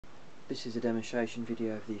This is a demonstration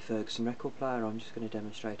video of the Ferguson record player. I'm just going to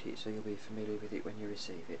demonstrate it so you'll be familiar with it when you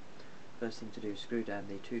receive it. First thing to do is screw down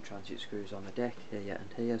the two transit screws on the deck, here and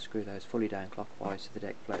here. Screw those fully down clockwise so the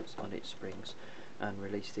deck floats on its springs, and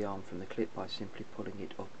release the arm from the clip by simply pulling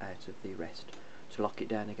it up out of the rest. To lock it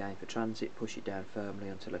down again for transit, push it down firmly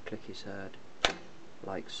until a click is heard,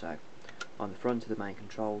 like so. On the front of the main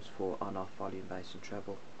controls for on-off, volume, bass and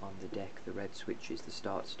treble. On the deck, the red switch is the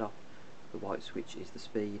start-stop, the white switch is the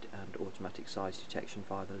speed, and automatic size detection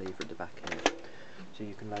via the lever at the back here. So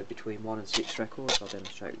you can load between 1 and 6 records. I'll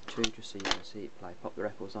demonstrate with 2 just so you can see it play. Pop the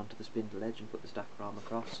records onto the spindle edge and put the stacker arm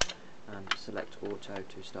across, and select auto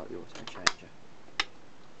to start the auto changer.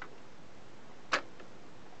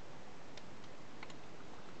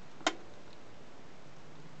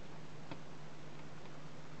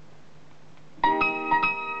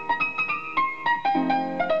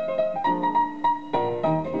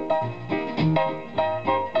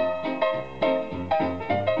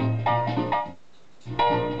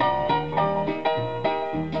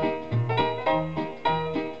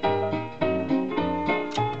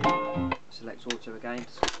 Select auto again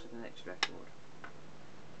to switch to the next record.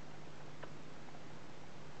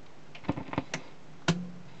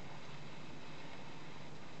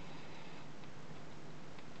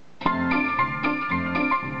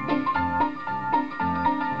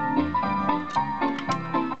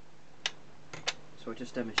 So I'll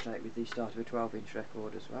just demonstrate with the start of a 12-inch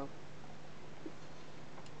record as well.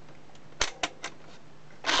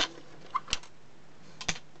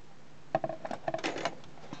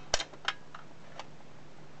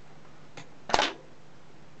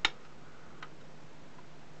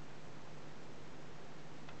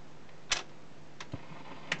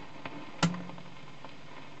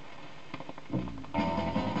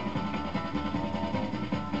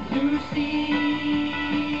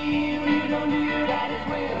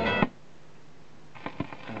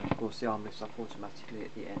 And of course the arm lifts up automatically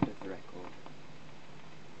at the end of the record.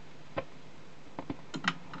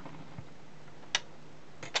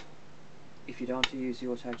 If you don't want to use the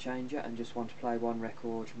auto changer and just want to play one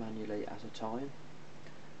record manually at a time,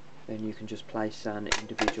 then you can just place an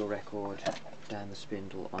individual record down the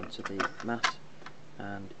spindle onto the mat.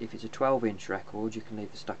 And if it's a 12-inch record, you can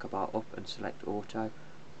leave the stacker bar up and select auto,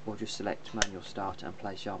 or just select manual start and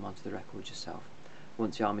place your arm onto the record yourself.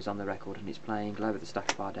 Once the arm is on the record and it's playing, lower the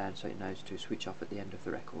stacker bar down so it knows to switch off at the end of the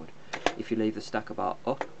record. If you leave the stacker bar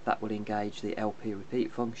up, that will engage the LP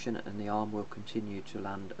repeat function and the arm will continue to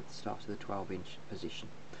land at the start of the 12-inch position.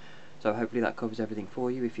 So hopefully that covers everything for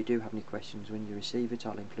you. If you do have any questions when you receive it,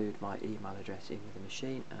 I'll include my email address in the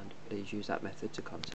machine, and please use that method to contact